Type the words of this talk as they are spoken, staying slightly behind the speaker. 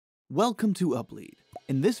Welcome to UpLead.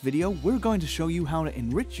 In this video, we're going to show you how to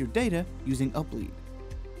enrich your data using UpLead.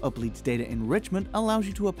 UpLead's data enrichment allows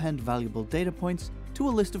you to append valuable data points to a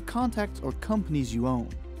list of contacts or companies you own.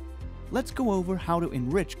 Let's go over how to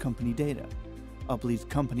enrich company data. UpLead's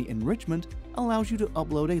company enrichment allows you to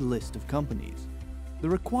upload a list of companies. The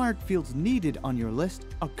required fields needed on your list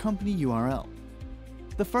are company URL.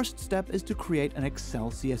 The first step is to create an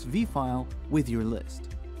Excel CSV file with your list.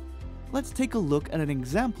 Let's take a look at an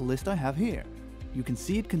example list I have here. You can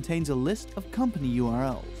see it contains a list of company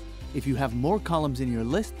URLs. If you have more columns in your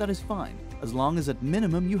list, that is fine, as long as at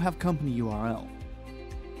minimum you have company URL.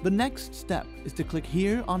 The next step is to click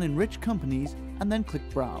here on Enrich Companies and then click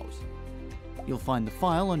Browse. You'll find the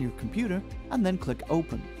file on your computer and then click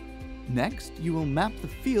Open. Next, you will map the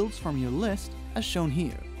fields from your list as shown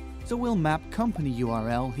here. So we'll map company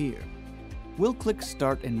URL here. We'll click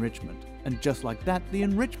Start Enrichment. And just like that, the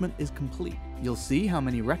enrichment is complete. You'll see how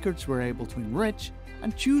many records we're able to enrich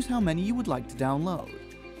and choose how many you would like to download.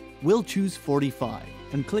 We'll choose 45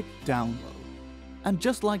 and click Download. And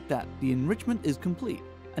just like that, the enrichment is complete.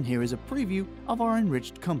 And here is a preview of our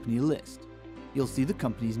enriched company list. You'll see the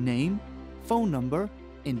company's name, phone number,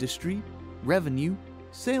 industry, revenue,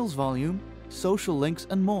 sales volume, social links,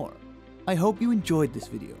 and more. I hope you enjoyed this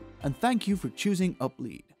video, and thank you for choosing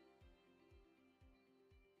UpLead.